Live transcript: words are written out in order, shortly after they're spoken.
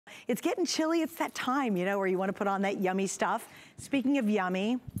it's getting chilly. It's that time, you know, where you want to put on that yummy stuff. Speaking of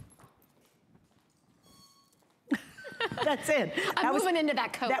yummy, that's it. I'm moving into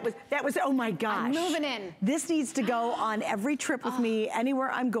that coat. That was, oh my gosh. I'm moving in. This needs to go on every trip with me,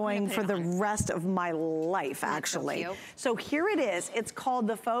 anywhere I'm going for the rest of my life, actually. So here it is. It's called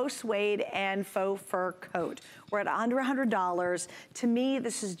the Faux Suede and Faux Fur Coat. We're at under $100. To me,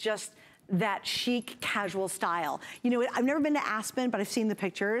 this is just that chic, casual style. You know, I've never been to Aspen, but I've seen the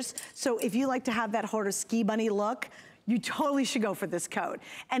pictures. So if you like to have that sort of ski bunny look, you totally should go for this coat.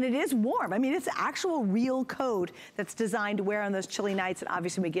 And it is warm. I mean, it's actual real coat that's designed to wear on those chilly nights, and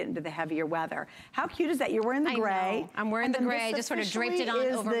obviously we get into the heavier weather. How cute is that? You're wearing the gray. I'm wearing the gray. I just sort of draped it on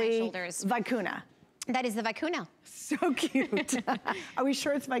over my shoulders. Vicuna. That is the Vicuna. So cute. Are we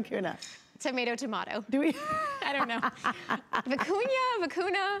sure it's Vicuna? Tomato, tomato. Do we? I don't know.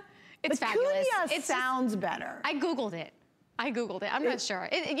 Vicuna. It's fabulous. It sounds better. I Googled it. I'm not sure.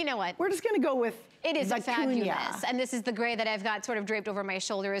 You know what? We're just gonna go with it is Vicuna. Fabulous. And this is the gray that I've got sort of draped over my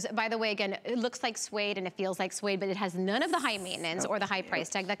shoulders. By the way, again, it looks like suede and it feels like suede, but it has none of the high maintenance or the high price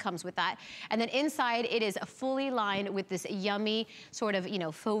tag that comes with that. And then inside, it is fully lined with this yummy sort of, you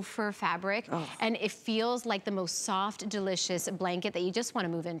know, faux fur fabric. And it feels like the most soft, delicious blanket that you just want to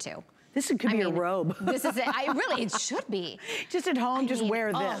move into. This could be a robe. This is it. It should be. Just at home, just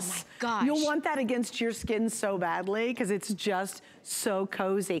wear this. Oh my gosh. You'll want that against your skin so badly because it's just so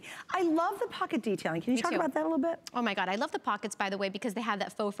cozy. I love the pocket detailing. Can you talk about that a little bit? Oh my God, I love the pockets, by the way, because they have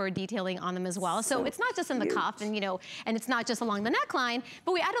that faux fur detailing on them as well. So it's not just in the cuff and, you know, and it's not just along the neckline,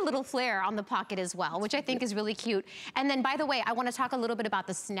 but we add a little flare on the pocket as well, which I think is really cute. And then, by the way, I want to talk a little bit about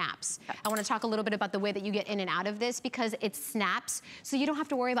the snaps. I want to talk a little bit about the way that you get in and out of this because it snaps, so you don't have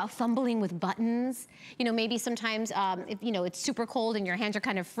to worry about fumbling with buttons. You know, maybe sometimes, if, you know, it's super cold and your hands are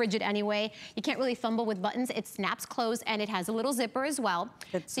kind of frigid anyway, you can't really fumble with buttons. It snaps closed and it has a little zipper as well.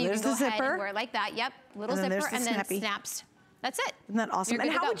 So you can go ahead and wear it like that. Yep, little zipper and then snaps. That's it. Isn't that awesome?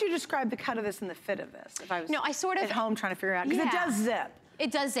 And how would you describe the cut of this and the fit of this? If I was at home trying to figure out, because it does zip.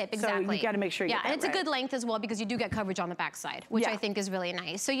 It does zip, exactly. So you gotta make sure you get that and it's a good length as well because you do get coverage on the backside, which I think is really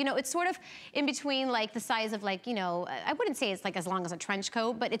nice. So, you know, it's sort of in between like the size of like, you know, I wouldn't say it's like as long as a trench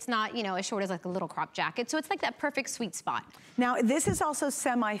coat, but it's not, you know, as short as like a little crop jacket. So it's like that perfect sweet spot. Now, this is also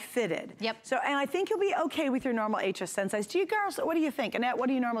semi-fitted. Yep. So, and I think you'll be okay with your normal HSN size. Do you girls, what do you think? Annette, what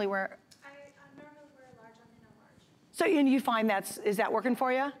do you normally wear? I normally wear a large, I'm in a large. So, and you find is that working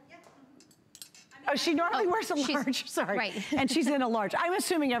for you? Oh, she normally wears a large, sorry. Right. And she's in a large. I'm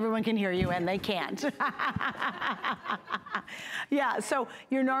assuming everyone can hear you and they can't. Yeah, so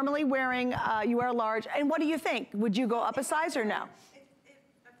you're normally wearing, you wear a large. And what do you think? Would you go up a size or no? If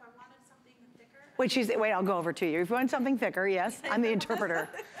I wanted something thicker. Wait, I'll go over to you. If you want something thicker, yes, I'm the interpreter.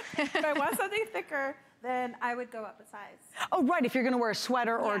 If I want something thicker, then I would go up a size. Oh, right, if you're gonna wear a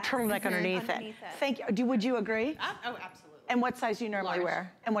sweater or a turtleneck underneath it. Thank you. Would you agree? Oh, absolutely. And what size do you normally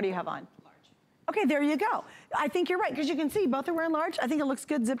wear? And what do you have on? Okay, there you go. I think you're right, because you can see both are wearing large. I think it looks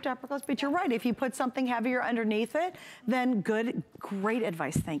good zipped up, but you're right. If you put something heavier underneath it, then good, great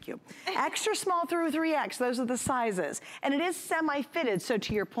advice, thank you. Extra small through 3X, those are the sizes. And it is semi-fitted, so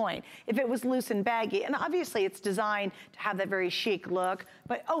to your point, if it was loose and baggy, and obviously it's designed to have that very chic look,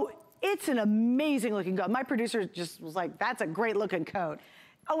 but it's an amazing looking coat. My producer just was like, that's a great looking coat.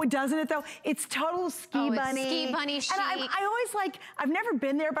 Oh, doesn't it though? It's total ski bunny. It's ski bunny chic. And I always like, I've never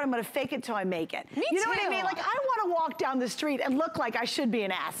been there, but I'm gonna fake it till I make it. Me you know too. what I mean? Like, I wanna walk down the street and look like I should be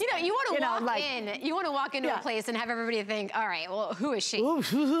an ass. You know, you wanna walk into a place and have everybody think, all right, well, who is she?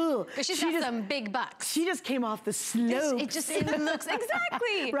 Because she's got some big bucks. She just came off the slope. It looks,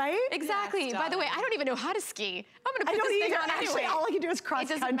 exactly. Right? Exactly. Yeah, By the way, I don't even know how to ski. I'm gonna put this thing on Actually, all I can do is cross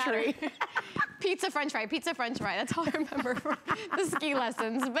country. Pizza french fry, that's all I remember from the ski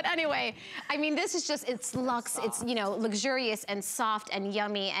lessons. But anyway, I mean, this is just, it's luxe, it's, you know, luxurious and soft and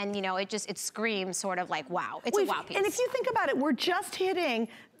yummy, and, you know, it screams sort of like, wow. It's a wow piece. And if you think about it, we're just hitting,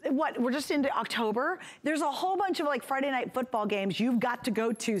 we're just into October. There's a whole bunch of like Friday night football games you've got to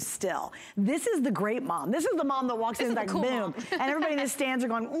go to still. This is the great mom. This is the mom that walks in like, cool boom. And everybody in the stands are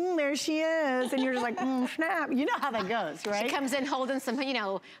going, there she is. And you're just like, snap. You know how that goes, right? She comes in holding some, you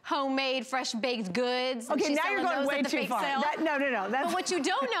know, homemade, fresh baked goods. Okay, now you're going way too far. No. But what you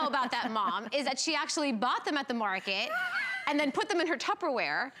don't know about that mom is that she actually bought them at the market. and then put them in her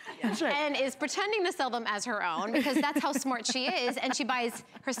Tupperware and is pretending to sell them as her own because that's how smart she is, and she buys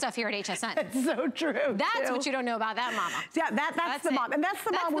her stuff here at HSN. It's so true. That's what you don't know about that mama. Yeah, that's the mom. And that's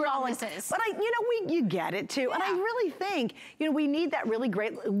the mom we're all like, but you get it too. Yeah. And I really think, we need that really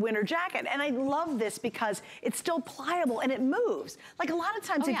great winter jacket. And I love this because it's still pliable and it moves. Like a lot of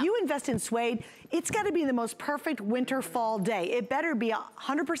times, if you invest in suede, it's got to be the most perfect winter fall day. It better be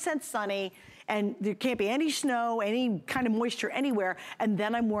 100% sunny, and there can't be any snow, any kind of moisture anywhere, and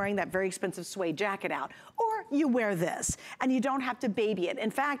then I'm wearing that very expensive suede jacket out. Or you wear this, and you don't have to baby it.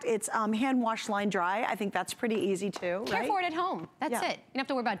 In fact, it's hand wash, line dry. I think that's pretty easy too, Care for it at home. That's it. You don't have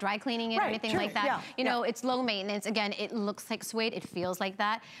to worry about dry cleaning it or anything like that. You know, it's low maintenance. Again, it looks like suede, it feels like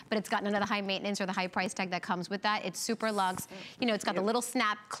that, but it's got none of the high maintenance or the high price tag that comes with that. It's super luxe. It's got the little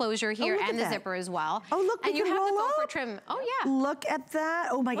snap closure here and the zipper as well. Oh, look, and you have the faux fur trim. Oh, yeah. Look at that.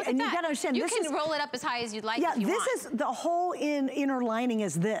 Oh, my God. And you got to understand, you can roll it up as high as you'd like if you want. This is, the whole inner lining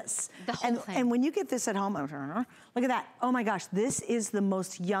is this. The whole thing. And when you get this at home, look at that. Oh, my gosh. This is the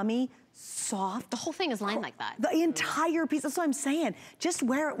most yummy, soft. The whole thing is lined like that. The entire piece. That's what I'm saying. Just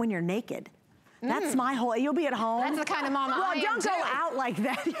wear it when you're naked. That's my whole, you'll be at home. That's the kind of mama I am, don't go out like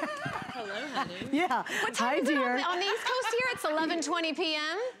that. Hello, honey. Yeah. What time is it on the East Coast here? It's 11:20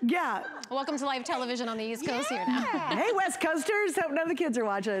 p.m. Yeah. Welcome to live television on the East Coast here now. Hey, West Coasters. Hope none of the kids are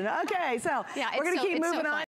watching. Okay, so we're going to keep moving on.